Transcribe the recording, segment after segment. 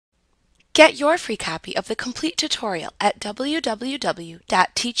Get your free copy of the complete tutorial at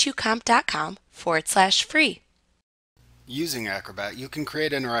www.teachucomp.com/free. Using Acrobat, you can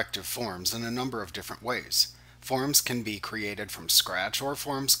create interactive forms in a number of different ways. Forms can be created from scratch, or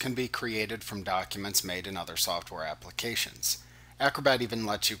forms can be created from documents made in other software applications. Acrobat even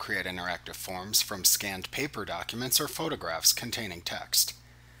lets you create interactive forms from scanned paper documents or photographs containing text.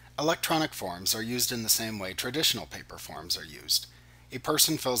 Electronic forms are used in the same way traditional paper forms are used. A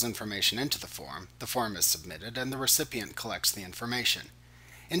person fills information into the form is submitted, and the recipient collects the information.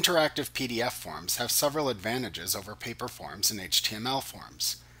 Interactive PDF forms have several advantages over paper forms and HTML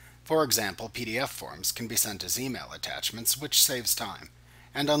forms. For example, PDF forms can be sent as email attachments, which saves time.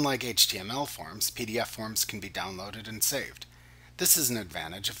 And unlike HTML forms, PDF forms can be downloaded and saved. This is an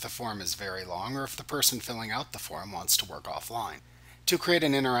advantage if the form is very long or if the person filling out the form wants to work offline. To create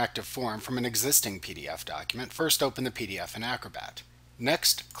an interactive form from an existing PDF document, first open the PDF in Acrobat.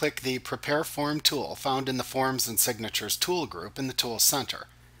 Next, click the Prepare Form tool found in the Forms and Signatures tool group in the Tools Center.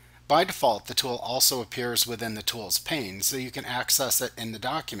 By default, the tool also appears within the Tools pane, so you can access it in the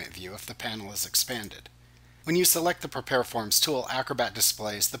document view if the panel is expanded. When you select the Prepare Forms tool, Acrobat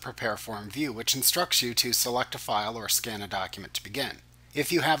displays the Prepare Form view, which instructs you to select a file or scan a document to begin.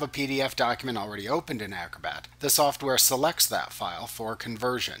 If you have a PDF document already opened in Acrobat, the software selects that file for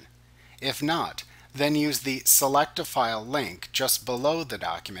conversion. If not, then use the Select a File link just below the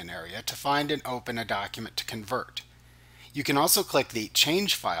document area to find and open a document to convert. You can also click the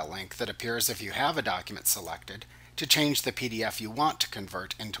Change File link that appears if you have a document selected to change the PDF you want to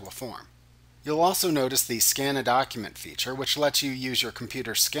convert into a form. You'll also notice the Scan a Document feature, which lets you use your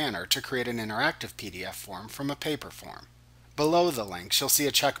computer scanner to create an interactive PDF form from a paper form. Below the links, you'll see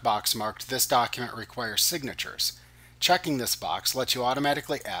a checkbox marked "This document requires signatures." Checking this box lets you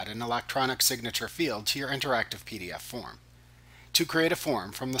automatically add an electronic signature field to your interactive PDF form. To create a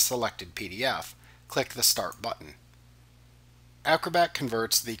form from the selected PDF, click the Start button. Acrobat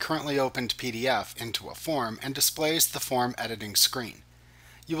converts the currently opened PDF into a form and displays the form editing screen.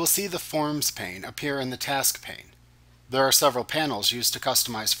 You will see the Forms pane appear in the Task pane. There are several panels used to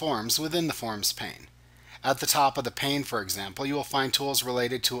customize forms within the Forms pane. At the top of the pane, for example, you will find tools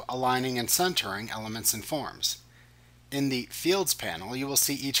related to aligning and centering elements in forms. In the Fields panel, you will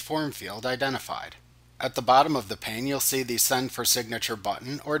see each form field identified. At the bottom of the pane, you'll see the Send for Signature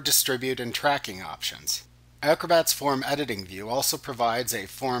button or Distribute and Tracking options. Acrobat's Form Editing view also provides a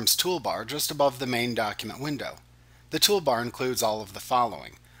Forms toolbar just above the main document window. The toolbar includes all of the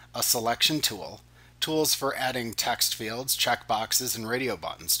following: a selection tool, tools for adding text fields, checkboxes, and radio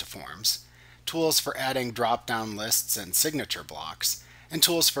buttons to forms, tools for adding drop-down lists and signature blocks, and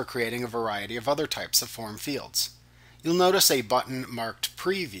tools for creating a variety of other types of form fields. You'll notice a button marked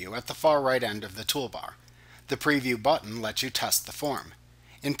Preview at the far right end of the toolbar. The Preview button lets you test the form.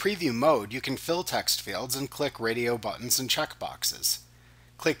 In preview mode, you can fill text fields and click radio buttons and checkboxes.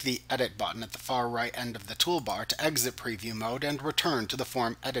 Click the Edit button at the far right end of the toolbar to exit preview mode and return to the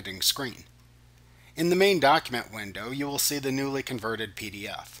form editing screen. In the main document window, you will see the newly converted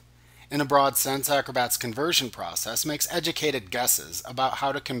PDF. In a broad sense, Acrobat's conversion process makes educated guesses about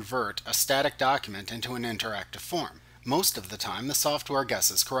how to convert a static document into an interactive form. Most of the time, the software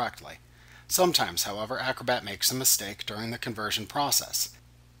guesses correctly. Sometimes, however, Acrobat makes a mistake during the conversion process.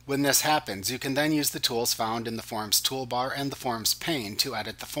 When this happens, you can then use the tools found in the Forms toolbar and the Forms pane to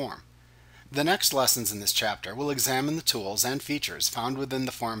edit the form. The next lessons in this chapter will examine the tools and features found within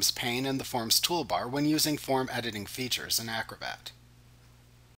the Forms pane and the Forms toolbar when using form editing features in Acrobat.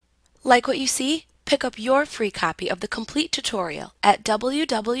 Like what you see? Pick up your free copy of the complete tutorial at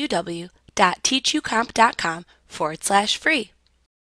www.teachucomp.com/free.